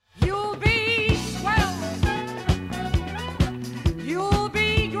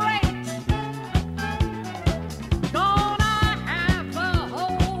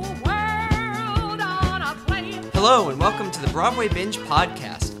Hello and welcome to the Broadway Binge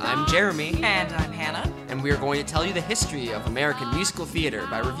Podcast. I'm Jeremy. And I'm Hannah. And we are going to tell you the history of American musical theater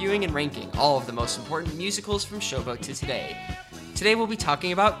by reviewing and ranking all of the most important musicals from Showboat to today. Today we'll be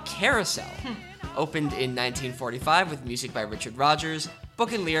talking about Carousel. Opened in 1945 with music by Richard Rodgers,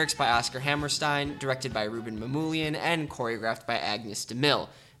 book and lyrics by Oscar Hammerstein, directed by Ruben Mamoulian, and choreographed by Agnes DeMille.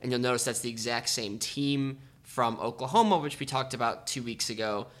 And you'll notice that's the exact same team from Oklahoma, which we talked about 2 weeks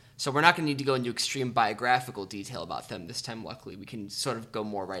ago. So we're not going to need to go into extreme biographical detail about them this time, luckily. We can sort of go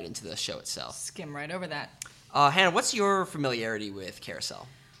more right into the show itself. Skim right over that. Hannah, what's your familiarity with Carousel?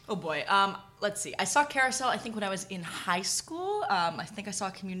 Oh boy, let's see. I saw Carousel, I think, when I was in high school. I think I saw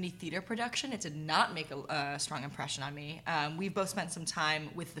a community theater production. It did not make a strong impression on me. We've both spent some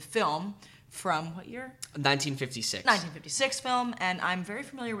time with the film from what year? 1956. 1956 film, and I'm very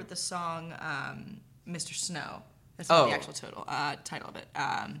familiar with the song Mr. Snow. That's not the actual title of it.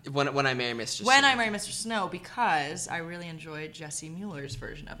 When I Marry Mr. Snow. When I Marry Mr. Snow, because I really enjoyed Jesse Mueller's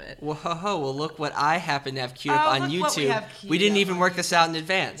version of it. Whoa, well, look what I happen to have queued up on look what we YouTube. have queued We didn't up even on work this out in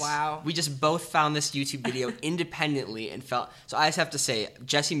advance. Wow. We just both found this YouTube video independently and felt... So I just have to say,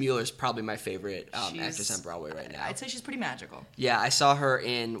 Jesse Mueller's probably my favorite actress on Broadway right now. I'd say she's pretty magical. Yeah, I saw her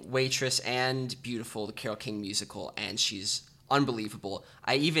in Waitress and Beautiful, the Carole King musical, and she's unbelievable.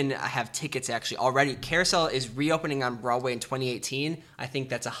 I have tickets actually already. Carousel is reopening on Broadway in 2018. I think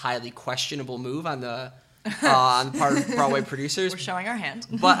that's a highly questionable move on the part of Broadway producers. We're showing our hand.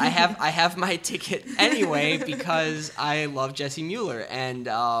 But I have my ticket anyway because I love Jesse Mueller,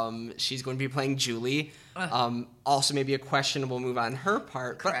 and she's going to be playing Julie. Also maybe a questionable move on her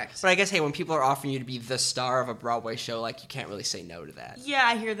part. Correct. But I guess, hey, when people are offering you to be the star of a Broadway show, like, you can't really say no to that. Yeah,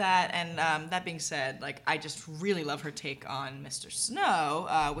 I hear that. And that being said, like, I just really love her take on Mr.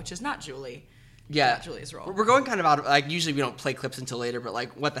 Snow, which is not Julie. Yeah, Not Julie's role. We're going kind of out of, like, usually we don't play clips until later, but,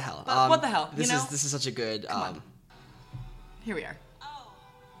 like, what the hell? What the hell? This is such a good. Here we are. All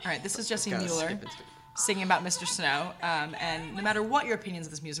right, this is Jesse Gotta Mueller skip it. singing about Mr. Snow. And no matter what your opinions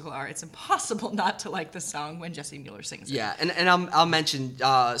of this musical are, it's impossible not to like this song when Jesse Mueller sings it. Yeah, and I'll mention,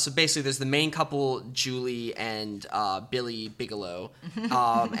 so basically there's the main couple, Julie and Billy Bigelow,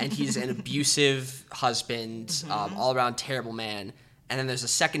 and he's an abusive husband, all-around terrible man. And then there's a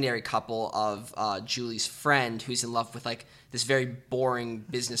secondary couple of Julie's friend who's in love with, like, this very boring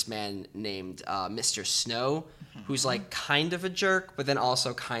businessman named Mr. Snow, who's, like, kind of a jerk, but then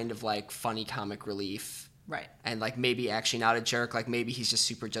also kind of, like, funny comic relief. Right. And, like, maybe actually not a jerk. Like, maybe he's just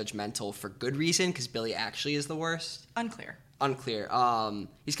super judgmental for good reason, because Billy actually is the worst. Unclear.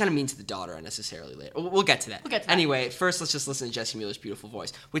 He's kind of mean to the daughter unnecessarily later. We'll get to that. Anyway, first let's just listen to Jesse Mueller's beautiful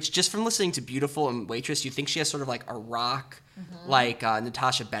voice, which just from listening to Beautiful and Waitress, you think she has sort of like a rock, like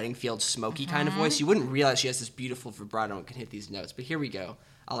Natasha Bedingfield, smoky kind of voice. You wouldn't realize she has this beautiful vibrato and can hit these notes. But here we go.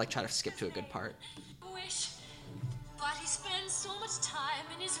 I'll like try to skip to a good part. But he spends so much time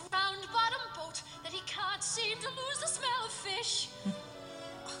in his round-bottom boat that he can't seem to lose the smell of fish.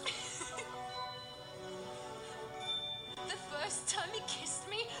 The first time he kissed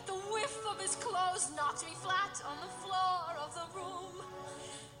me, the whiff of his clothes knocked me flat on the floor of the room.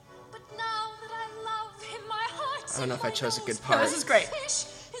 But now that I love him, my heart... I don't know if I chose a good No, part. this is great. Fish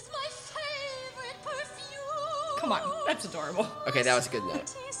is my favorite perfume. Come on, that's adorable. Okay, that was a good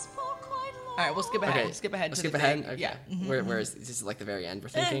note. He spoke quite low. All right, we'll skip ahead. Okay, Skip ahead. Let's to skip the ahead. thing. Okay. Yeah. Where is this? Is like the very end? We're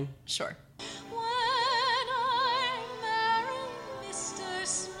thinking. Sure. When I marry Mr.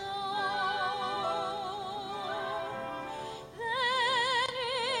 Snow, then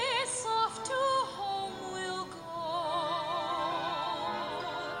it's off to home we'll go.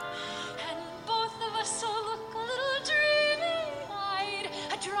 And both of us will look a little dreamy-eyed,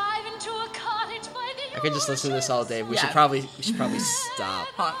 drive into a cottage by the I could just listen to this all day. We Yeah. should probably stop.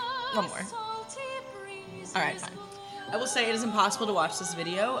 Hold on. One more. All right, fine. I will say it is impossible to watch this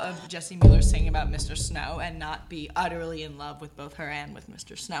video of Jesse Mueller singing about Mr. Snow and not be utterly in love with both her and with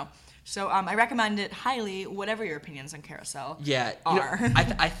Mr. Snow. So I recommend it highly, whatever your opinions on Carousel Yeah, are.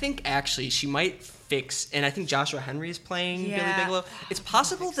 I think actually she might fix, and I think Joshua Henry is playing Billy Yeah. Bigelow. It's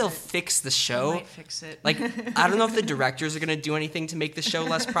possible they'll fix the show. Might fix it. Like, I don't know if the directors are going to do anything to make the show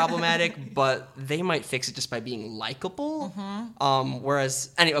less problematic, but they might fix it just by being likable. Whereas,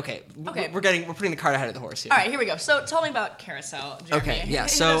 okay. We're putting the cart ahead of the horse here. All right, here we go. So tell me about Carousel, Jeremy. Okay, yeah,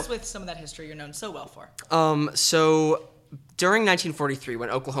 Hit so- us with some of that history you're known so well for. So during 1943, when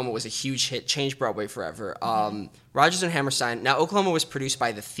Oklahoma was a huge hit, changed Broadway forever, Rodgers and Hammerstein. Now, Oklahoma was produced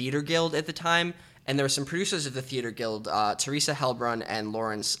by the Theater Guild at the time, and there were some producers of the Theater Guild, Teresa Helbrun and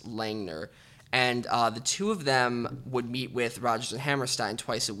Lawrence Langner. And the two of them would meet with Rodgers and Hammerstein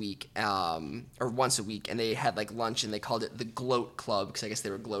twice a week, or once a week, and they had like lunch, and they called it the Gloat Club because I guess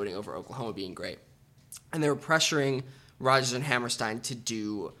they were gloating over Oklahoma being great. and they were pressuring Rodgers and Hammerstein to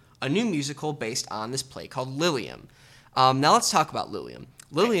do a new musical based on this play called Lilium. Now let's talk about Lilium.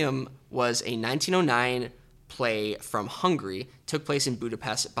 Lilium was a 1909 play from Hungary, took place in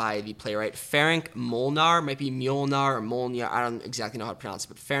Budapest by the playwright Ferenc Molnár, might be Mjolnár or Molnár, I don't exactly know how to pronounce it,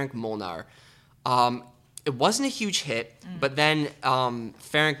 but Ferenc Molnár. It wasn't a huge hit, but then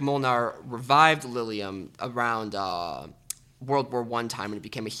Ferenc Molnár revived Lilium around World War I time, and it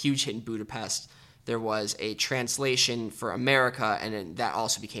became a huge hit in Budapest. There was a translation for America, and then that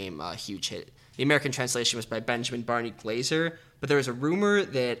also became a huge hit. The American translation was by Benjamin Barney Glaser, but there was a rumor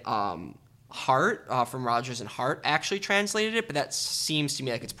that Hart from Rodgers and Hart actually translated it, but that seems to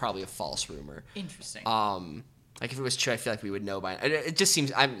me like it's probably a false rumor. Interesting. Like if it was true, I feel like we would know by it. It just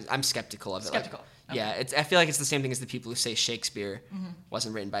seems I'm skeptical of it. Skeptical. Like, Okay. Yeah, I feel like it's the same thing as the people who say Shakespeare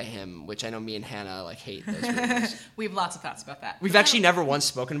wasn't written by him, which I know me and Hannah like hate those rumors. We have lots of thoughts about that. We've actually never once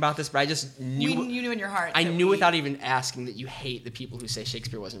spoken about this, but I just knew. You knew in your heart. I knew without even asking that you hate the people who say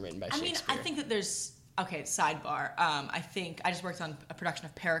Shakespeare wasn't written by Shakespeare. I think that there's... Okay, sidebar. I just worked on a production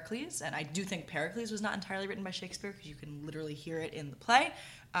of Pericles, and I do think Pericles was not entirely written by Shakespeare because you can literally hear it in the play.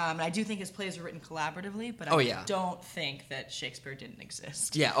 And I do think his plays were written collaboratively, but I don't think that Shakespeare didn't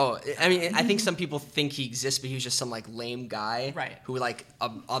exist. Yeah. Oh, I mean, I think some people think he exists, but he was just some like lame guy, right? Who like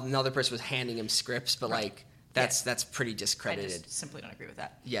another person was handing him scripts, but like that's pretty discredited. I just simply don't agree with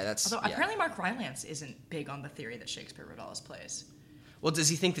that. Yeah, that's. Although apparently Mark Rylance isn't big on the theory that Shakespeare wrote all his plays. Well, does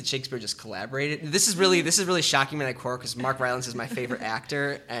he think that Shakespeare just collaborated? This is really shocking me at core because Mark Rylance is my favorite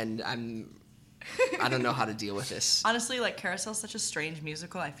actor, and I don't know how to deal with this. Honestly, like Carousel's such a strange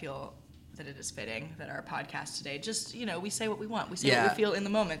musical. I feel that it is fitting that our podcast today just we say what we want. We say what we feel in the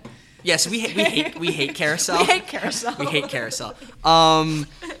moment. Yes, we hate Carousel. We hate Carousel. We hate Carousel.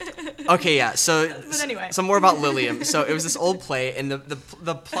 Okay, yeah. So, but anyway, so more about Lilium. So it was this old play, and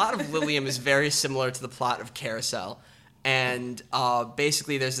the plot of Lilium is very similar to the plot of Carousel. And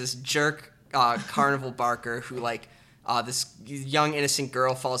basically, there's this jerk carnival barker who this young innocent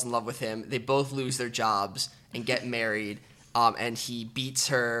girl falls in love with him. They both lose their jobs and get married. And he beats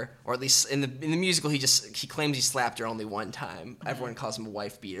her, or at least in the musical, he claims he slapped her only one time. Mm-hmm. Everyone calls him a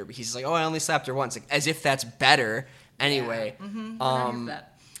wife beater, but he's like, "Oh, I only slapped her once," like as if that's better. Anyway,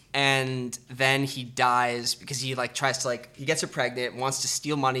 and then he dies because he tries to he gets her pregnant, wants to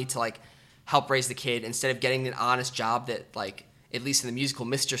steal money to help raise the kid instead of getting an honest job that at least in the musical,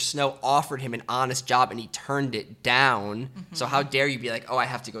 Mr. Snow offered him an honest job and he turned it down. Mm-hmm. So how dare you be like, "Oh, I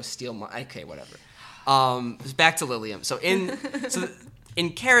have to go steal money." Okay, whatever. Back to Lilium. So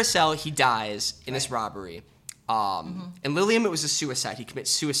in Carousel, he dies in this robbery. In Lilium, it was a suicide. He commits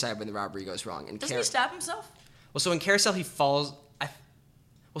suicide when the robbery goes wrong. Doesn't he stab himself? Well, so in Carousel, he falls.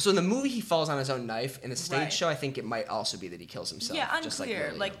 So in the movie, he falls on his own knife. In the stage show, I think it might also be that he kills himself. Yeah, unclear.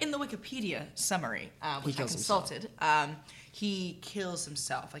 Just like in the Wikipedia summary, which I consulted, he kills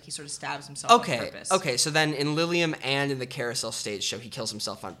himself. He sort of stabs himself on purpose. Okay, so then in Lilium and in the Carousel stage show, he kills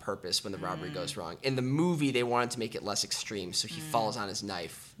himself on purpose when the robbery goes wrong. In the movie, they wanted to make it less extreme, so he falls on his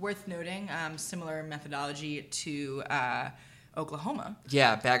knife. Worth noting, similar methodology to Oklahoma.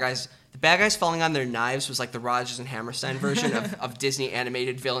 Yeah, the bad guys falling on their knives was like the Rodgers and Hammerstein version of Disney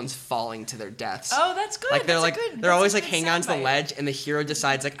animated villains falling to their deaths. Oh, that's good. They're always hanging on to the ledge, and the hero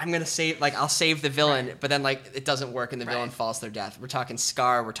decides I'm gonna save I'll save the villain, but then it doesn't work, and the villain falls to their death. We're talking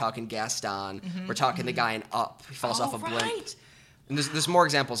Scar, we're talking Gaston, we're talking the guy in Up. He falls off a blimp. Right. And there's more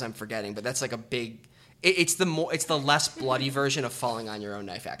examples I'm forgetting, but that's a big. It's the less bloody version of falling on your own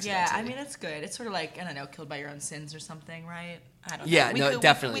knife accidentally. Yeah, I mean it's good. It's sort of I don't know, killed by your own sins or something, right? I don't know. Yeah,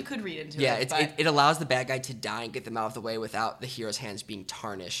 definitely. We could read into it. Yeah, it allows the bad guy to die and get them out of the way without the hero's hands being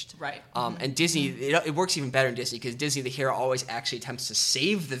tarnished. Right. And Disney, it works even better in Disney because Disney, the hero always actually attempts to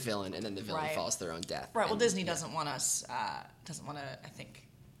save the villain, and then the villain falls to their own death. Right. Well, Disney doesn't want us. Doesn't want to. I think.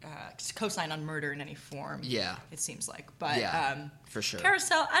 Co-sign on murder in any form. Yeah. It seems like. But for sure.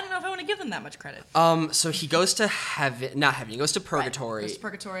 Carousel, I don't know if I want to give them that much credit. So he goes to not heaven, he goes to purgatory. Right. Goes to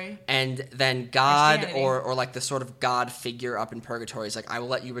purgatory. And then God or the sort of God figure up in purgatory is I will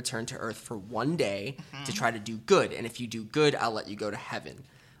let you return to earth for one day to try to do good. And if you do good, I'll let you go to heaven.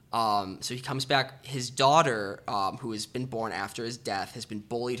 So he comes back. His daughter, who has been born after his death, has been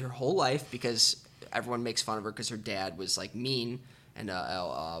bullied her whole life because everyone makes fun of her because her dad was mean and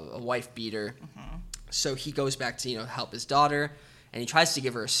a wife beater. So he goes back to help his daughter, and he tries to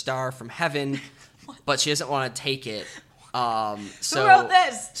give her a star from heaven, but she doesn't want to take it. Who wrote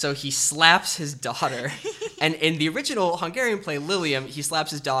this? So he slaps his daughter, and in the original Hungarian play Lilium, he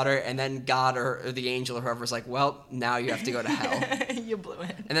slaps his daughter, and then God or the angel or whoever is well, now you have to go to hell. You blew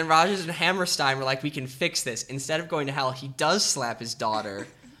it. And then Rodgers and Hammerstein were we can fix this. Instead of going to hell, he does slap his daughter.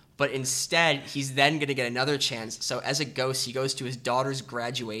 but instead he's then going to get another chance. So as a ghost, he goes to his daughter's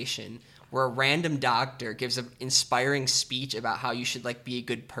graduation, where a random doctor gives an inspiring speech about how you should like be a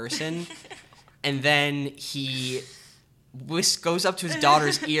good person, and then he goes up to his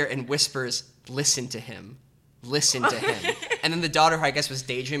daughter's ear and whispers, "Listen to him. Listen to him." And then the daughter, who I guess was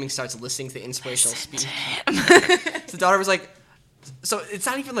daydreaming, starts listening to the inspirational speech. So the daughter was like, so it's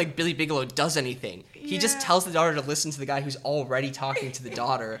not even like Billy Bigelow does anything. He just tells the daughter to listen to the guy who's already talking to the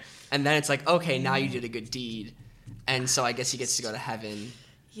daughter. And then it's like, okay, now you did a good deed. And so I guess he gets to go to heaven.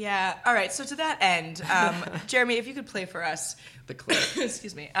 Yeah. All right. So to that end, Jeremy, if you could play for us The clip.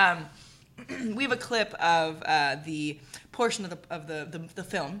 Excuse me. We have a clip of the portion of the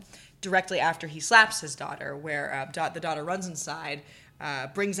film directly after he slaps his daughter, where the daughter runs inside,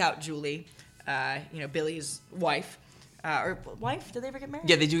 brings out Julie, Billy's wife. Or wife? Did they ever get married?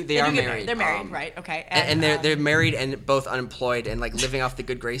 Yeah, they do. They are get married. They're married, right? Okay. And they're married and both unemployed and like living off the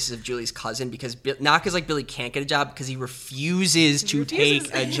good graces of Julie's cousin, because not because like Billy can't get a job, because he refuses to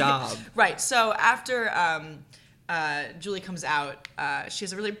take a job. Right. So after Julie comes out, she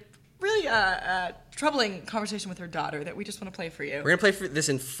has a really troubling conversation with her daughter that we just want to play for you. We're gonna play this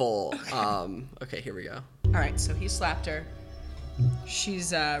in full. Okay, here we go. All right. So he slapped her.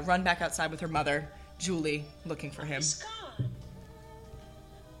 She's run back outside with her mother, Julie, looking for him. He's gone.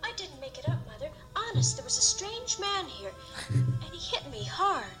 I didn't make it up, Mother. Honest, there was a strange man here, and he hit me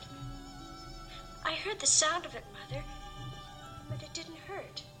hard. I heard the sound of it, Mother, but it didn't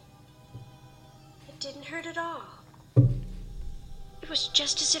hurt. It didn't hurt at all. It was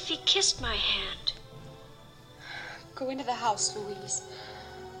just as if he kissed my hand. Go into the house, Louise.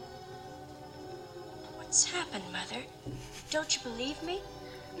 What's happened, Mother? Don't you believe me?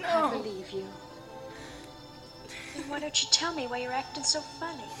 No. I believe you. Then why don't you tell me why you're acting so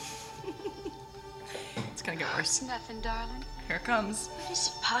funny? It's gonna get worse. Nothing, darling. Here it comes. But is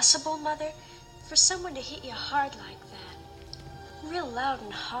it possible, Mother, for someone to hit you hard like that? Real loud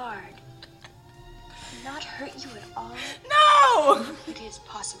and hard. And not hurt you at all? No! It is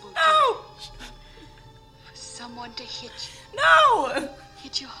possible No! for someone to hit No!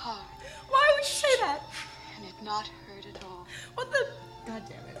 you hard, Why would you say that? and it not hurt at all. What the? God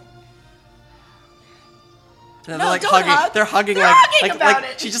damn it. And No, they're like don't hugging. hug. They're hugging They're like hugging about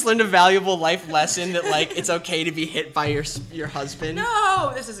like it. she just learned a valuable life lesson that like it's okay to be hit by your husband.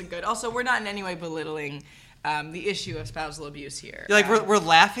 No, this isn't good. Also, we're not in any way belittling the issue of spousal abuse here. You're like we're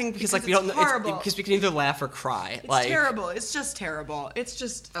laughing because like we don't it's know horrible. because we can either laugh or cry. It's like terrible. It's just terrible. It's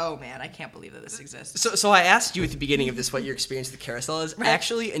just, oh man, I can't believe that this exists. So I asked you at the beginning of this what your experience with the carousel is. Right.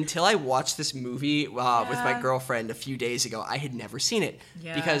 Actually, until I watched this movie with my girlfriend a few days ago, I had never seen it.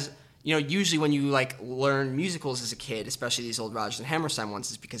 Yeah. Because, usually when you like learn musicals as a kid, especially these old Rodgers and Hammerstein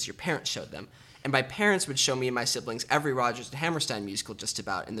ones, is because your parents showed them. And my parents would show me and my siblings every Rodgers and Hammerstein musical just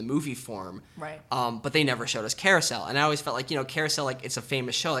about in the movie form. Right. But they never showed us Carousel. And I always felt like, Carousel, like it's a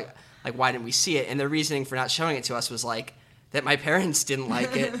famous show. Like why didn't we see it? And their reasoning for not showing it to us was like, that my parents didn't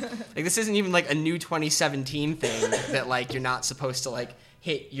like it. Like this isn't even like a new 2017 thing that like you're not supposed to like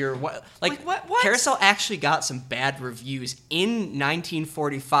hit your what what? Carousel actually got some bad reviews in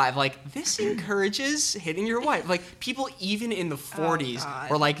 1945. Like this encourages hitting your wife. Like people even in the 40s God.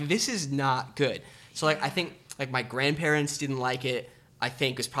 were like, this is not good. So like I think like my grandparents didn't like it. I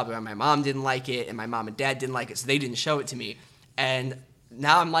think it was probably why my mom didn't like it and my mom and dad didn't like it, so they didn't show it to me. And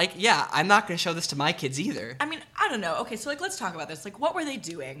now I'm like, yeah, I'm not going to show this to my kids either. I mean, I don't know. Okay, so like let's talk about this. Like, what were they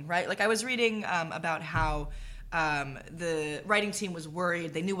doing, right? Like I was reading about how the writing team was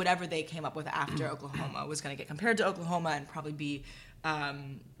worried. They knew whatever they came up with after Oklahoma was going to get compared to Oklahoma and probably be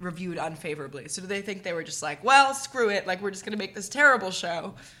reviewed unfavorably. So do they think they were just like, well, screw it, like we're just going to make this terrible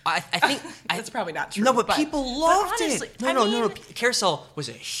show? I think That's probably not true. No, but people loved honestly, it. No. Carousel was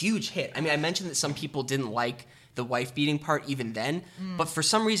a huge hit. I mean, I mentioned that some people didn't like the wife beating part even then, but for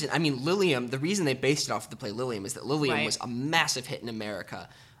some reason, I mean, Lilium, the reason they based it off of the play Lilium is that Lilium Right. was a massive hit in America.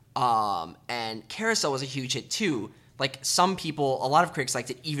 And Carousel was a huge hit too. Like some people, a lot of critics liked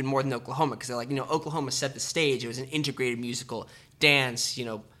it even more than Oklahoma because they're like, Oklahoma set the stage. It was an integrated musical, dance,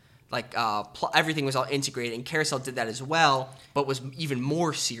 everything was all integrated. And Carousel did that as well, but was even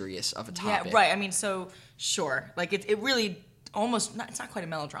more serious of a topic. Yeah, right. I mean, so sure, like it really almost it's not quite a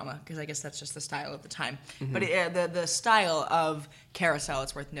melodrama because I guess that's just the style of the time. Mm-hmm. But the style of Carousel,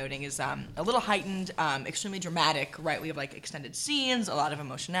 it's worth noting, is a little heightened, extremely dramatic. Right, we have like extended scenes, a lot of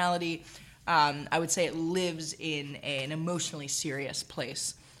emotionality. I would say it lives in an emotionally serious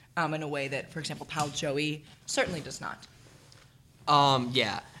place in a way that, for example, Pal Joey certainly does not.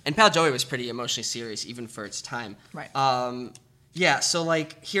 Yeah, and Pal Joey was pretty emotionally serious even for its time. Right. Yeah, so,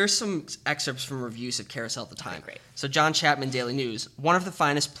 like, here's some excerpts from reviews of Carousel at the time. Okay, great. So, John Chapman, Daily News. One of the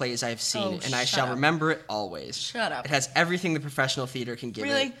finest plays I have seen, and I shut shall up. remember it always. Shut up. It has everything the professional theater can give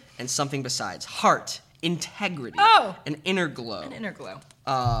Really? it, and something besides. Heart, integrity, an inner glow. An inner glow.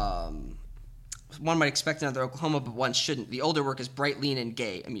 One might expect another Oklahoma, but one shouldn't. The older work is bright, lean, and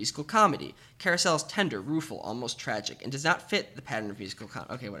gay, a musical comedy. Carousel is tender, rueful, almost tragic, and does not fit the pattern of musical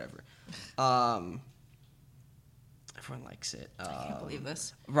comedy. Okay, whatever. Everyone likes it. I can't believe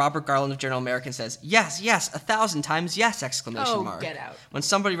this. Robert Garland of Journal American says, yes, 1,000 times yes, exclamation mark. Get out. When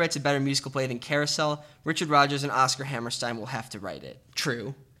somebody writes a better musical play than Carousel, Richard Rodgers and Oscar Hammerstein will have to write it.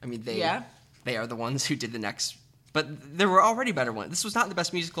 True. I mean, they are the ones who did the next... But there were already better ones. This was not the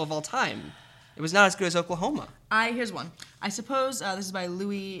best musical of all time. It was not as good as Oklahoma. Here's one. I suppose, this is by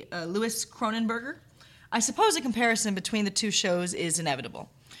Louis Cronenberger. I suppose a comparison between the two shows is inevitable.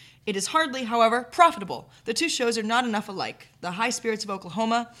 It is hardly, however, profitable. The two shows are not enough alike. The high spirits of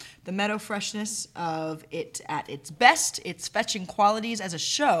Oklahoma, the meadow freshness of it at its best, its fetching qualities as a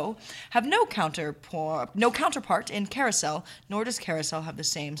show, have no counterpart in Carousel, nor does Carousel have the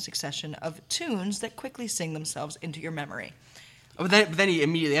same succession of tunes that quickly sing themselves into your memory. But then he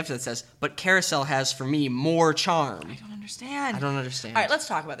immediately after that says, but Carousel has, for me, more charm. I don't understand. All right, let's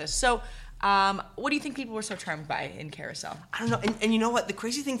talk about this. So, what do you think people were so charmed by in Carousel? I don't know. And you know what? The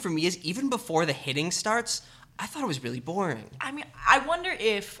crazy thing for me is even before the hitting starts, I thought it was really boring. I mean, I wonder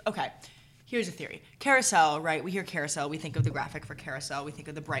if... Okay, here's a theory. Carousel, right? We hear Carousel. We think of the graphic for Carousel. We think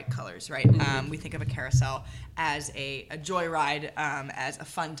of the bright colors, right? Mm-hmm. We think of a carousel as a joyride, as a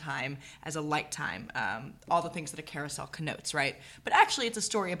fun time, as a light time. All the things that a carousel connotes, right? But actually, it's a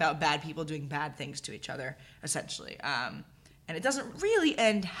story about bad people doing bad things to each other, essentially. And it doesn't really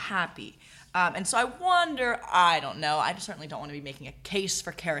end happy. And so I wonder, I don't know, I certainly don't want to be making a case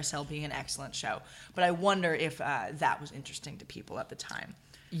for Carousel being an excellent show, but I wonder if that was interesting to people at the time.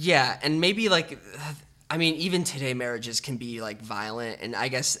 Yeah, and maybe, like, I mean, even today marriages can be, like, violent, and I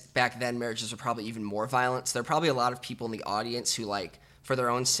guess back then marriages were probably even more violent, so there are probably a lot of people in the audience who, like, for their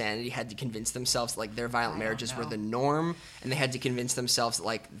own sanity had to convince themselves, like, their violent marriages were the norm, and they had to convince themselves that,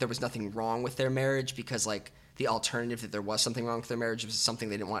 like, there was nothing wrong with their marriage because, like, the alternative that there was something wrong with their marriage was something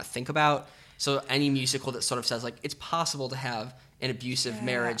they didn't want to think about. So any musical that sort of says, like, it's possible to have an abusive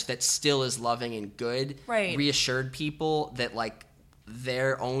marriage that still is loving and good, reassured people that, like,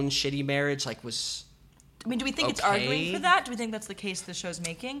 their own shitty marriage, like, was... I mean, do we think it's arguing for that? Do we think that's the case the show's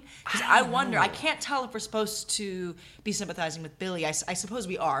making? Because I wonder, I can't tell if we're supposed to be sympathizing with Billy. I suppose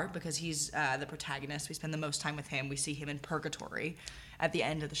we are, because he's the protagonist. We spend the most time with him. We see him in purgatory at the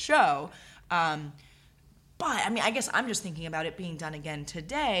end of the show. But, I mean, I guess I'm just thinking about it being done again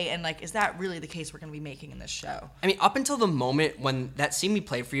today, and, like, is that really the case we're going to be making in this show? I mean, up until the moment when that scene we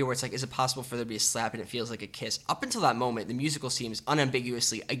played for you where it's like, is it possible for there to be a slap and it feels like a kiss? Up until that moment, the musical seems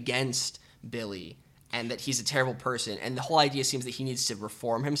unambiguously against Billy and that he's a terrible person, and the whole idea seems that he needs to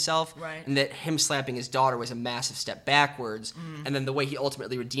reform himself, and that him slapping his daughter was a massive step backwards, and then the way he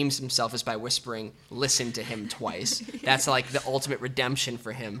ultimately redeems himself is by whispering, listen to him twice. That's, like, the ultimate redemption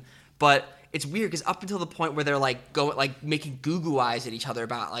for him. But... it's weird because up until the point where they're like going like making goo eyes at each other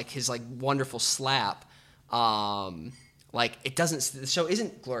about like his like wonderful slap, like it doesn't. The show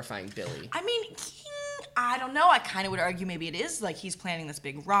isn't glorifying Billy. I mean, I don't know. I kind of would argue maybe it is. Like he's planning this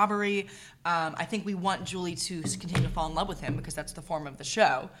big robbery. I think we want Julie to continue to fall in love with him because that's the form of the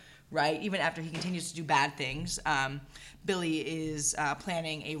show, right? Even after he continues to do bad things, Billy is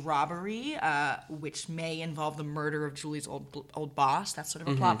planning a robbery, which may involve the murder of Julie's old boss. That's sort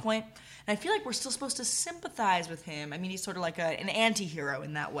of a plot point. And I feel like we're still supposed to sympathize with him. I mean, he's sort of like an anti-hero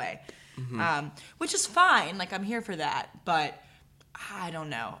in that way, which is fine. Like, I'm here for that. But I don't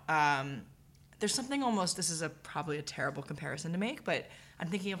know. There's something almost, this is probably a terrible comparison to make, but I'm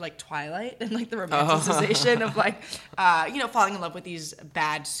thinking of, like, Twilight and, like, the romanticization of, like, falling in love with these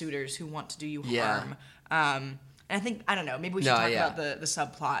bad suitors who want to do you harm. And I think, I don't know, maybe we should talk about the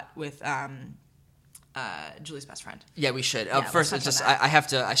subplot with Julie's best friend. Yeah, we should. First, it's just I have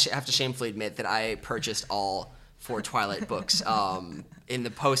to shamefully admit that I purchased all 4 Twilight books in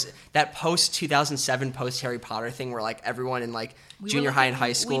the post 2007 post Harry Potter thing where like everyone in like junior high and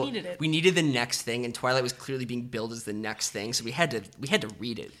high school we needed the next thing, and Twilight was clearly being billed as the next thing, so we had to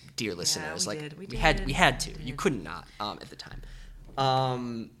read it, dear listeners. We had to. You couldn't not at the time.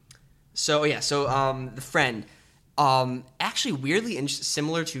 The friend. Actually, weirdly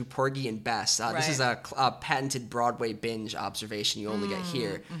similar to Porgy and Bess. This is a patented Broadway binge observation you only get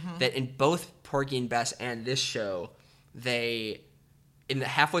here. That in both Porgy and Bess and this show,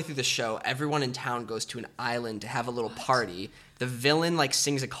 halfway through the show, everyone in town goes to an island to have a little party. the villain like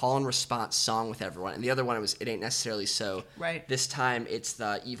sings a call and response song with everyone, and the other one it ain't necessarily so. Right. This time it's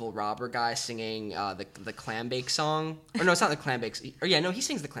the evil robber guy singing the clam bake song, or no, it's not the clam bake. Or yeah, no, he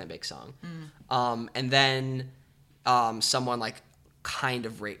sings the clam bake song. And then someone like kind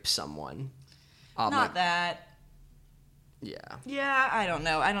of rapes someone. Not like, that. Yeah. Yeah, I don't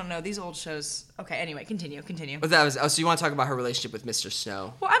know. These old shows. Okay, anyway, continue. But that was. Oh, so you want to talk about her relationship with Mr.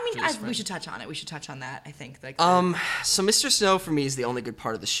 Snow? Well, I mean, we should touch on it. We should touch on that, I think. Like, So Mr. Snow for me is the only good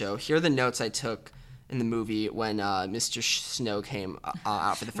part of the show. Here are the notes I took in the movie when Mr. Snow came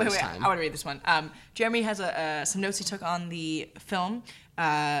out for the first time. I want to read this one. Jeremy has some notes he took on the film.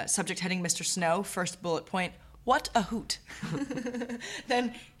 Subject heading: Mr. Snow. First bullet point: what a hoot.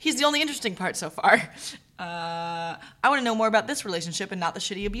 Then he's the only interesting part so far. I want to know more about this relationship and not the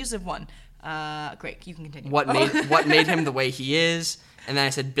shitty abusive one. Great, you can continue. What made him the way he is? And then I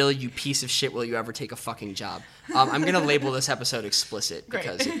said, Billy, you piece of shit, will you ever take a fucking job? I'm going to label this episode explicit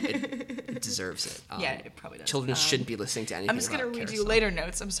because it deserves it. Yeah, it probably does. Children shouldn't be listening to anything. I'm just going to read Carousel. you later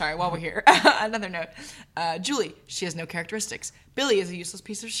notes. I'm sorry, while we're here. Another note. Julie, she has no characteristics. Billy is a useless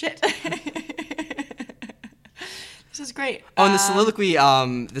piece of shit. This is great. Oh, and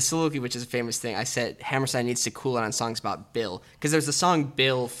the soliloquy, which is a famous thing, I said Hammerstein needs to cool it on songs about Bill. Because there's the song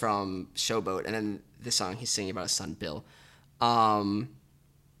Bill from Showboat, and then this song he's singing about his son Bill.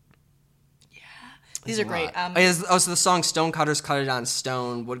 These are great. So the song Stonecutters Cut It on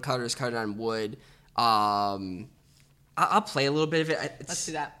Stone, Woodcutters Cut It on Wood. I'll play a little bit of it. Let's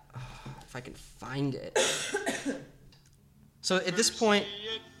do that. If I can find it. So at this point...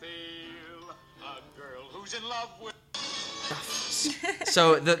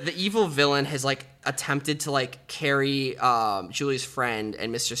 So the evil villain has like attempted to like carry Julie's friend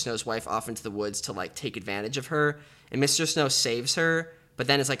and Mr. Snow's wife off into the woods to like take advantage of her, and Mr. Snow saves her, but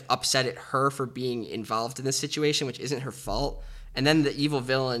then is like upset at her for being involved in this situation, which isn't her fault. And then the evil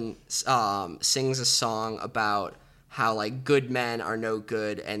villain sings a song about how like good men are no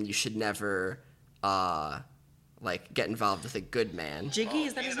good and you should never like get involved with a good man. Jiggy,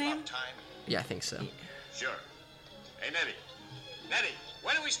 is that his name? Yeah, I think so. Sure. Hey, Nettie,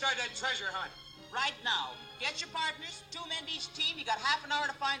 when do we start that treasure hunt? Right now. Get your partners, 2 men each team. You got half an hour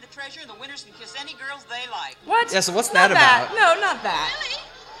to find the treasure, and the winners can kiss any girls they like. What? Yeah, so what's Not that about? No, not that. Really?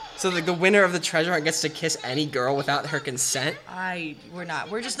 So the winner of the treasure hunt gets to kiss any girl without her consent?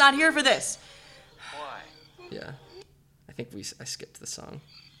 We're just not here for this. Why? Yeah. I think I skipped the song.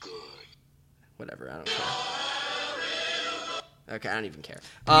 Whatever, I don't care. Okay, I don't even care.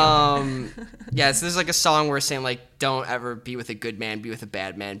 Yeah, so there's like a song where it's saying like, don't ever be with a good man, be with a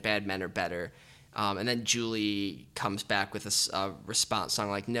bad man. Bad men are better. And then Julie comes back with a response song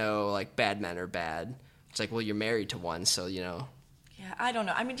like, no, like bad men are bad. It's like, well, you're married to one, so you know. Yeah, I don't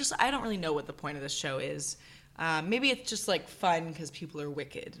know. I mean, I don't really know what the point of this show is. Maybe it's just like fun because people are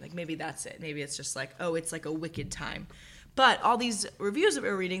wicked. Like maybe that's it. Maybe it's just like, oh, it's like a wicked time. But all these reviews that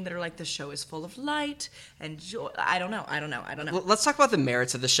we're reading that are like the show is full of light and joy. I don't know. Well, let's talk about the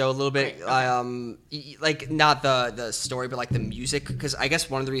merits of the show a little bit. Right, okay. Like not the story, but like the music. Because I guess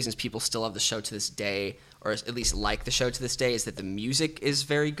one of the reasons people still love the show to this day, or at least like the show to this day, is that the music is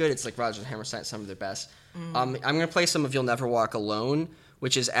very good. It's like Rodgers and Hammerstein, some of their best. I'm gonna play some of "You'll Never Walk Alone,"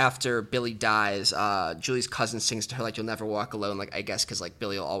 which is after Billy dies. Julie's cousin sings to her like, "You'll never walk alone," like I guess because like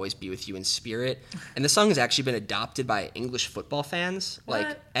Billy will always be with you in spirit. And the song has actually been adopted by English football fans. What?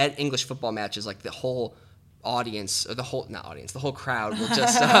 Like at English football matches, like the whole audience, or the whole crowd will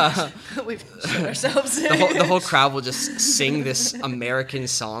just We've shown ourselves. the whole crowd will just sing this American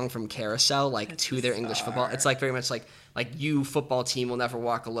song from Carousel like to their English football. It's like very much like you football team will never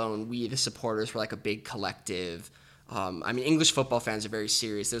walk alone. We the supporters were like a big collective. I mean, English football fans are very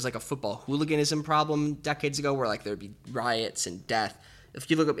serious. There's like a football hooliganism problem decades ago where like there'd be riots and death. If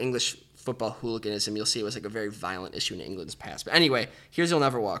you look up English football hooliganism, you'll see it was like a very violent issue in England's past. But anyway, here's "You'll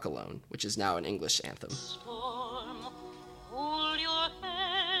Never Walk Alone," which is now an English anthem. Storm, hold your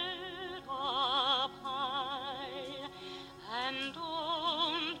head up high, and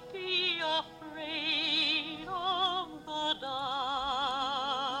don't be afraid of the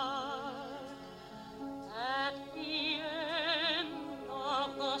dark. At the end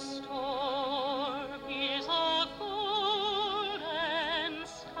of the storm is a golden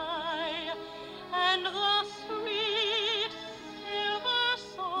sky, and the sweet silver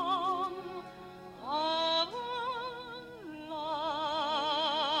song of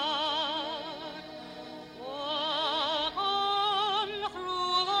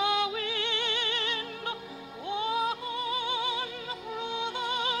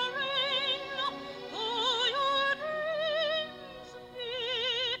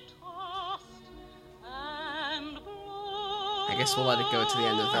guess we'll let it go to the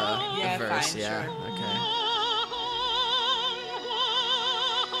end of the verse. Fine, Yeah. sure. Okay.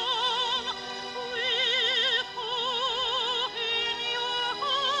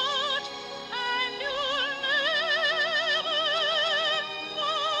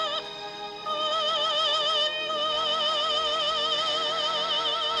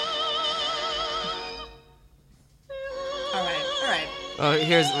 All right. Oh,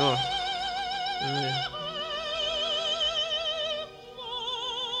 here's.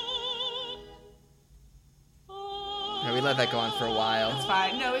 Yeah, we let that go on for a while. It's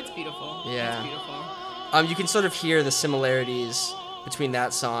fine. No, it's beautiful. Yeah. It's beautiful. You can sort of hear the similarities between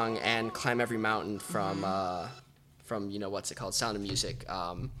that song and "Climb Every Mountain" from what's it called, Sound of Music.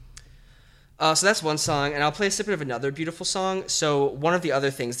 So that's one song, and I'll play a snippet of another beautiful song. So one of the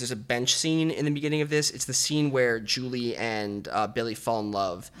other things, there's a bench scene in the beginning of this. It's the scene where Julie and Billy fall in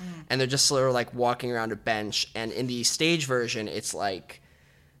love, and they're just sort of like walking around a bench. And in the stage version, it's like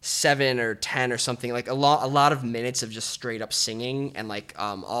 7 or 10 or something, like a lot of minutes of just straight up singing, and like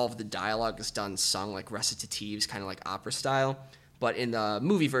all of the dialogue is done sung like recitatives, kind of like opera style. But in the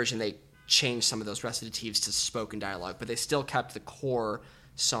movie version, they changed some of those recitatives to spoken dialogue, but they still kept the core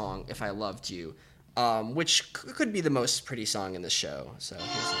song, "If I Loved You," which could be the most pretty song in the show. So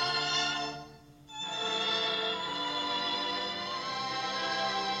here's it.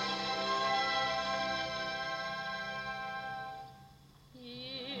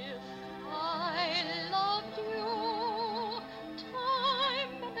 If I loved you, time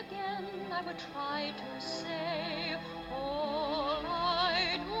and again I would try to say all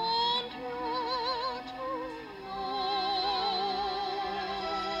I'd want you to know.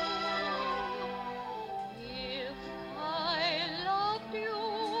 If I loved you,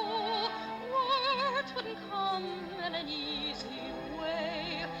 words wouldn't come in an easy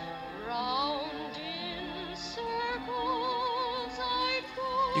way. Round in circles I'd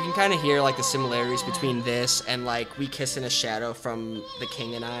go. You can kind of hear like the similarities between this and like "We Kiss in a Shadow" from The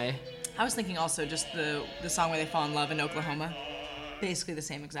King and I. I was thinking also just the song where they fall in love in Oklahoma. Basically the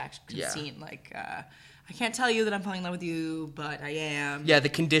same exact Yeah. scene. Like, I can't tell you that I'm falling in love with you, but I am. Yeah, the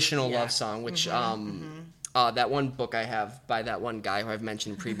conditional Yeah. love song, which that one book I have by that one guy who I've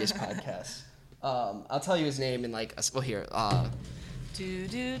mentioned in previous podcasts. I'll tell you his name in like here. Do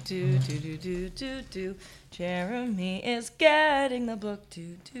do do do do do do do. Jeremy is getting the book.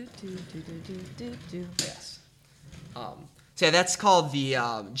 Do do do do do do do do. Yes. So yeah, that's called the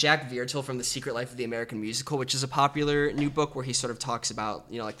Jack Viertel from The Secret Life of the American Musical, which is a popular new book where he sort of talks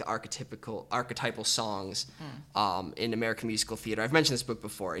about, like the archetypal songs in American musical theater. I've mentioned this book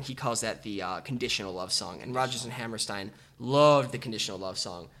before, and he calls that the conditional love song. And Rodgers and Hammerstein loved the conditional love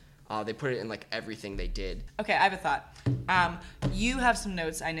song. They put it in like everything they did. Okay, I have a thought. You have some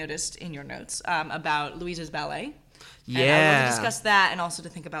notes, I noticed in your notes, about Louisa's ballet. And I want to discuss that and also to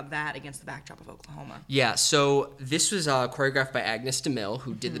think about that against the backdrop of Oklahoma. Yeah, so this was choreographed by Agnes DeMille,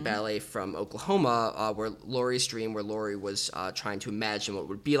 who did the ballet from Oklahoma, where Laurie's Dream, where Laurie was trying to imagine what it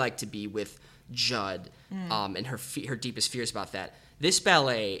would be like to be with Judd, and her deepest fears about that. This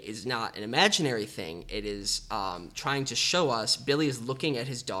ballet is not an imaginary thing. It is trying to show us Billy is looking at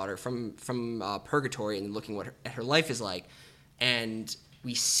his daughter from purgatory and looking at her life is like, and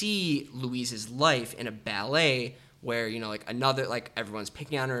we see Louise's life in a ballet where, like another, like everyone's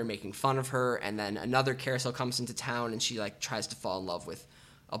picking on her and making fun of her, and then another carousel comes into town and she like tries to fall in love with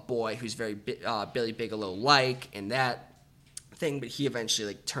a boy who's very Billy Bigelow-like and that thing, but he eventually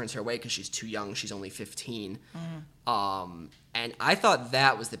like turns her away because she's too young. She's only 15. And I thought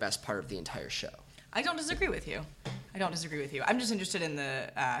that was the best part of the entire show. I don't disagree with you. I'm just interested in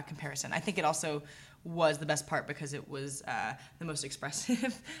the comparison. I think it also was the best part because it was the most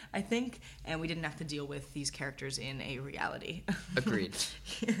expressive, I think, and we didn't have to deal with these characters in a reality. Agreed.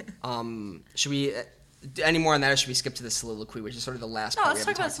 Should we do any more on that, or should we skip to the soliloquy, which is sort of the last part? No, let's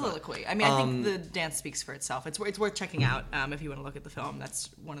talk about soliloquy. I mean, I think the dance speaks for itself. It's worth checking out if you want to look at the film. That's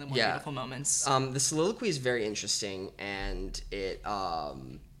one of the more beautiful moments. The soliloquy is very interesting, and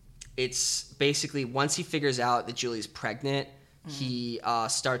it's basically once he figures out that Julie's pregnant, he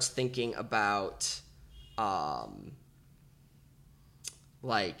starts thinking about the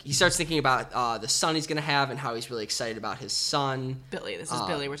son he's gonna have and how he's really excited about his son. Billy, this is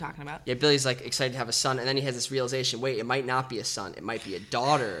Billy we're talking about. Yeah, Billy's like excited to have a son, and then he has this realization: wait, it might not be a son; it might be a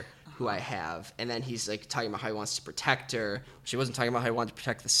daughter who I have. And then he's like talking about how he wants to protect her. She wasn't talking about how he wanted to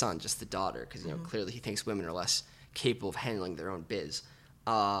protect the son, just the daughter, because clearly he thinks women are less capable of handling their own biz.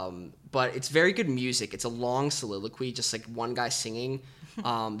 But it's very good music. It's a long soliloquy, just like one guy singing.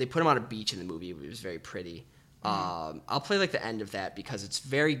 They put him on a beach in the movie. It was very pretty. I'll play like the end of that because it's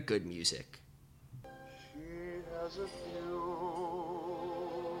very good music. She has a few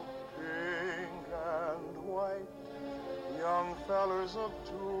fellers of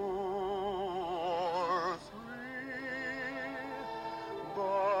 2 or 3,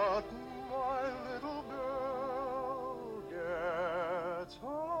 but my little girl gets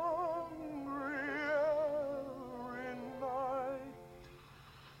hungry every night,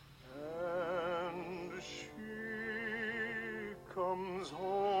 and she comes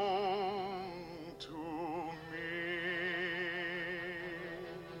home to me.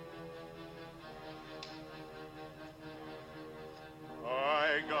 I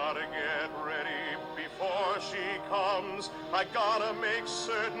gotta get ready before she comes. I gotta make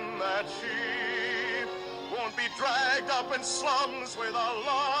certain that she won't be dragged up in slums with a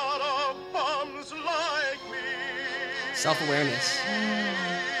lot of bums like me. Self-awareness.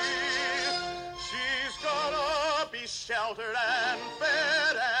 She's gonna be sheltered and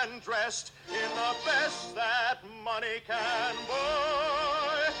fed and dressed in the best that money can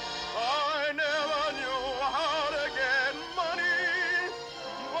buy. I never knew how to get money,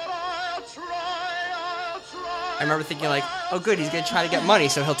 but I'll try. I remember thinking like, oh good, he's gonna try to get money,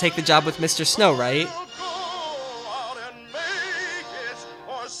 so he'll take the job with Mr. Snow, right?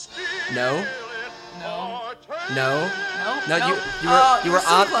 No. No. No, you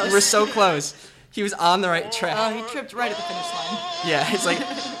were so close. He was on the right track. Oh, he tripped right at the finish line. Yeah, it's like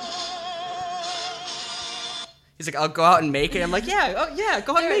he's like, I'll go out and make it. I'm like, yeah, oh yeah,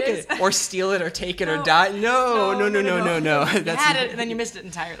 go out and make it, or steal it, or take it, or die. No. You That's had it and then you missed it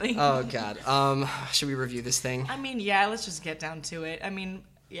entirely. Oh god. Should we review this thing? I mean, yeah, let's just get down to it. I mean,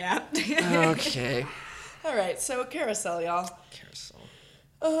 yeah. Okay. All right, so Carousel, y'all. Carousel.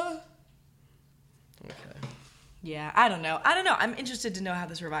 Okay. Yeah, I don't know. I'm interested to know how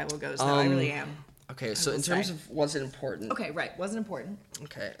this revival goes, though. I really am. Okay, so in terms of was it important? Okay, right. Wasn't important.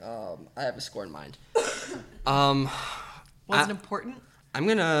 Okay, I have a score in mind. Was it important? I'm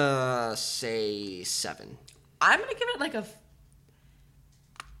gonna say 7. I'm gonna give it like a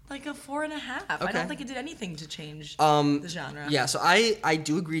 4.5. I Okay. don't think it did anything to change the genre. Yeah, so I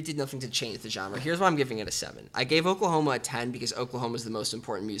do agree it did nothing to change the genre. Here's why I'm giving it a 7. I gave Oklahoma a 10 because Oklahoma is the most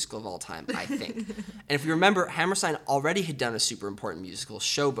important musical of all time, I think. And if you remember, Hammerstein already had done a super important musical,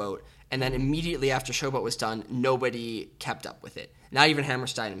 Showboat, and then immediately after Showboat was done, nobody kept up with it. Not even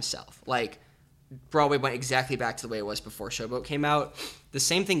Hammerstein himself. Like, Broadway went exactly back to the way it was before Showboat came out. The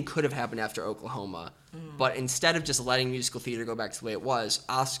same thing could have happened after Oklahoma, but instead of just letting musical theater go back to the way it was,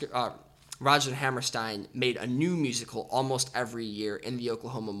 Rodgers and Hammerstein made a new musical almost every year in the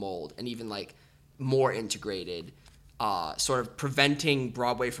Oklahoma mold, and even like more integrated, sort of preventing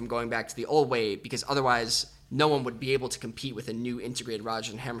Broadway from going back to the old way, because otherwise no one would be able to compete with a new integrated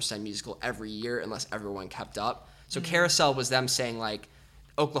Rodgers and Hammerstein musical every year unless everyone kept up. So Carousel was them saying like,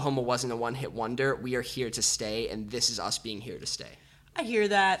 Oklahoma wasn't a one-hit wonder. We are here to stay, and this is us being here to stay. I hear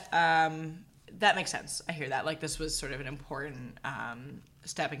that. That makes sense. I hear that. Like, this was sort of an important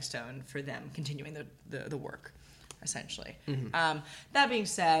stepping stone for them continuing the work, essentially. That being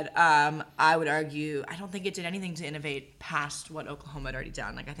said, I would argue I don't think it did anything to innovate past what Oklahoma had already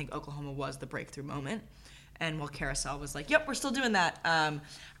done. Like, I think Oklahoma was the breakthrough moment. And while Carousel was like, yep, we're still doing that,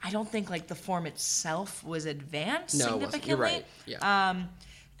 I don't think, like, the form itself was advanced significantly. You're right. Yeah.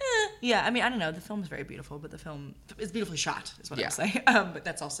 Yeah, I mean, I don't know. The film is very beautiful, but the film is beautifully shot, is what I would say. But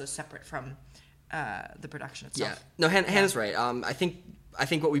that's also separate from the production itself. Yeah. No, Hannah's right. I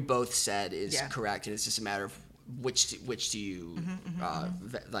think what we both said is correct, and it's just a matter of which do you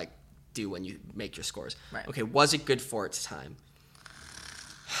like do when you make your scores. Right. Okay, was it good for its time?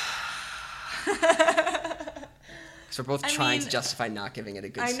 So we're both trying to justify not giving it a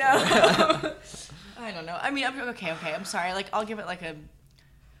good score. I know. I don't know. I mean, okay. I'm sorry. Like, I'll give it like a...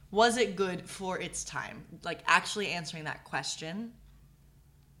 Was it good for its time? Like, actually answering that question.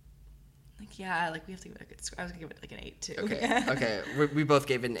 Like, yeah, like, we have to give it a good score. I was going to give it like an 8, too. Okay. We both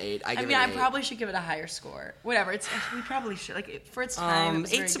gave it an 8. I mean, I probably should give it a higher score. Whatever. We probably should. Like, for its time,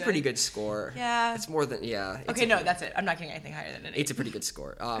 it's 8's a pretty good score. Yeah. It's more than, Okay, no, that's it. I'm not getting anything higher than an 8. 8's a pretty good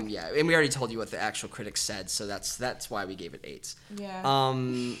score. Yeah, and we already told you what the actual critics said, so that's why we gave it 8s. Yeah.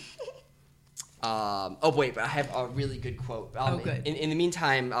 Oh wait, but I have a really good quote. Good. In the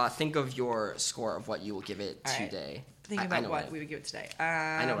meantime, think of your score of what you will give it today. Thinking about what we would give it today.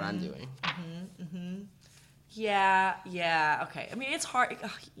 I know what I'm doing. Yeah. Okay. I mean, it's hard.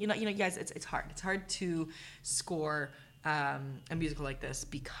 You know, guys, it's hard. It's hard to score a musical like this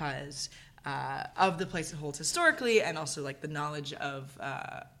because of the place it holds historically, and also like the knowledge of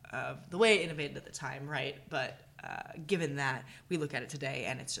the way it innovated at the time, right? But given that, we look at it today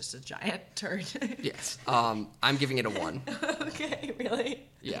and it's just a giant turd. Yes. I'm giving it a 1. Okay, really?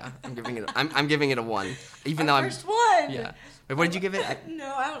 Yeah, I'm giving it. I'm giving it a 1, even though first one. Yeah. Wait, what did you give it?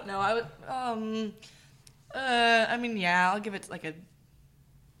 No, I don't know. I would. I mean, yeah, I'll give it like a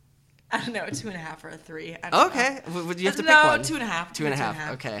 2.5 or a 3. I don't Okay. know. You have to pick one. 2.5.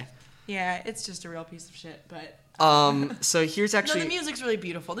 2.5. Okay. Yeah, it's just a real piece of shit, but. So here's actually. No, the music's really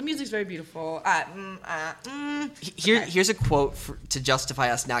beautiful. The music's very beautiful. Here's a quote to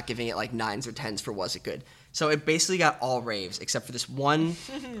justify us not giving it like 9s or 10s for Was It Good. So it basically got all raves except for this one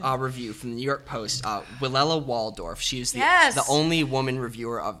review from the New York Post. Willella Waldorf. She's the only woman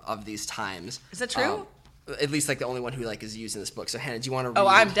reviewer of these times. Is that true? At least like the only one who like is using this book. So Hannah, do you want to read? Oh,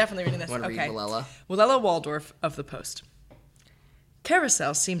 I'm definitely reading this. Want to okay. read Willella? Willella Waldorf of the Post.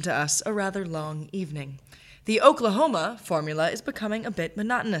 Carousel seemed to us a rather long evening. The Oklahoma formula is becoming a bit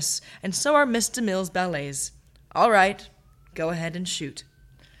monotonous, and so are Miss DeMille's ballets. All right, go ahead and shoot.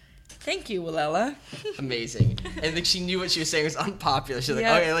 Thank you, Willella. Amazing. And like she knew what she was saying was unpopular. She's like,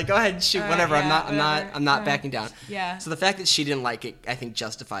 Yeah. okay, like go ahead and shoot, whatever. Yeah, I'm not backing down. Yeah. So the fact that she didn't like it, I think,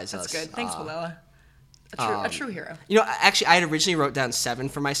 justifies That's us. good. Thanks, Willella. A true hero. You know, actually, I had originally wrote down 7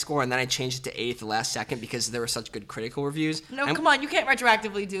 for my score, and then I changed it to 8 at the last second because there were such good critical reviews. No, come on. You can't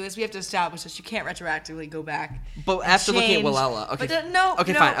retroactively do this. We have to establish this. You can't retroactively go back. But after looking at Willella, okay. But no.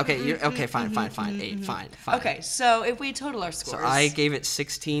 Okay, no. fine. Okay, okay, fine. 8, fine. Okay, so if we total our scores. So I gave it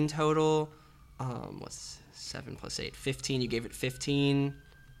 16 total. What's 7 plus 8? 15. You gave it 15.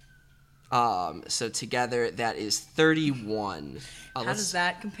 So together that is 31. How does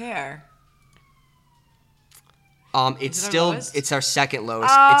that compare? It's our second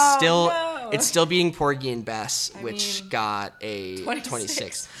lowest. Oh, it's still beating Porgy and Bess, which got a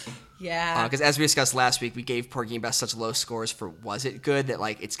 26. Yeah. Because as we discussed last week, we gave Porgy and Bess such low scores for Was It Good that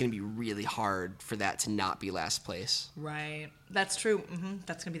like it's going to be really hard for that to not be last place. Right. That's true. Mm-hmm.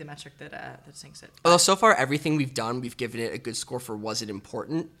 That's going to be the metric that sinks it. Although so far everything we've done, we've given it a good score for Was It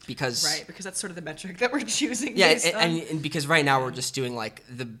Important because right, because that's sort of the metric that we're choosing. Yeah, based on. and because right now we're just doing like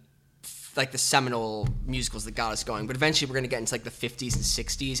the seminal musicals that got us going, but eventually we're going to get into like the 50s and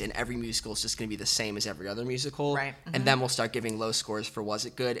 60s, and every musical is just going to be the same as every other musical. Right. Mm-hmm. And then we'll start giving low scores for Was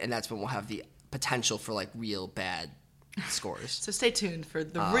It Good, and that's when we'll have the potential for like real bad scores. So stay tuned for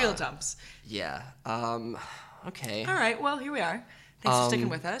the real dumps. Yeah. Okay. All right. Well, here we are. Thanks for sticking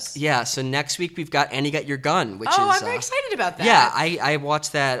with us. Yeah. So next week we've got Annie Got Your Gun, which is. I'm very excited about that. Yeah, I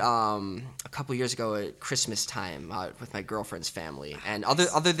watched that a couple years ago at Christmas time with my girlfriend's family, and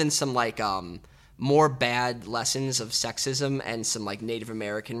other than some like more bad lessons of sexism and some like Native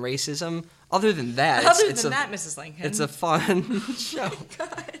American racism. Other than that, Mrs. Lincoln, it's a fun show. Oh,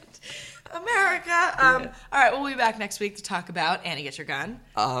 God. America. All right, we'll be back next week to talk about Annie Get Your Gun.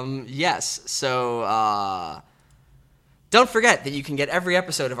 Yes. So don't forget that you can get every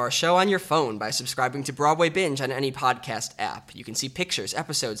episode of our show on your phone by subscribing to Broadway Binge on any podcast app. You can see pictures,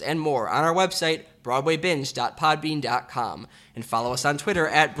 episodes, and more on our website, broadwaybinge.podbean.com, and follow us on Twitter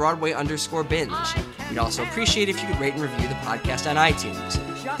at Broadway_binge. We'd also appreciate if you could rate and review the podcast on iTunes.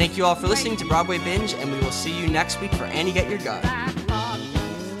 Thank you all for listening to Broadway Binge, and we will see you next week for Annie Get Your Gun.